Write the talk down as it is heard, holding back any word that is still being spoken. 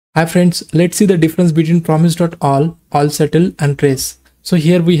Hi friends, let's see the difference between Promise.all, all-settled and race. So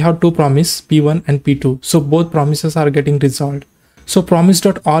here we have two promises, P1 and P2. So both promises are getting resolved. So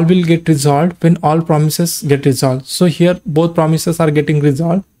Promise.all will get resolved when all promises get resolved. So here both promises are getting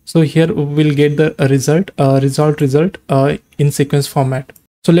resolved. So here we'll get the result in sequence format.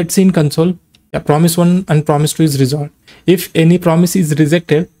 So let's see in console. Yeah, promise 1 and promise 2 is resolved. If any promise is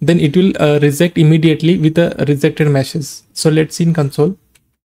rejected, then it will reject immediately with a rejected message. So let's see in console.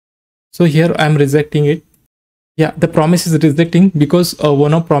 So here I am rejecting it. Yeah, the promise is rejecting because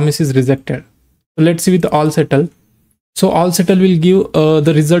one of promise is rejected. So let's see with all settle. So all settle will give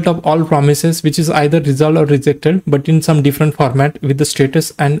the result of all promises, which is either resolved or rejected, but in some different format with the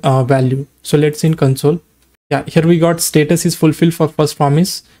status and value. So let's see in console. Yeah, here we got status is fulfilled for first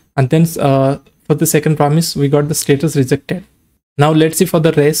promise, and then for the second promise we got the status rejected. Now let's see for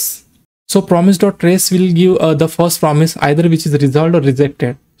the race. So Promise.race will give the first promise either which is resolved or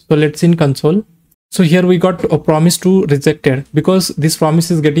rejected. So let's see in console. So here we got a promise to rejected because this promise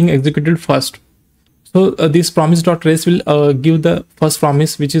is getting executed first. So this Promise.race will give the first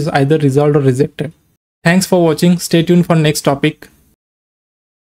promise which is either resolved or rejected. Thanks for watching. Stay tuned for next topic.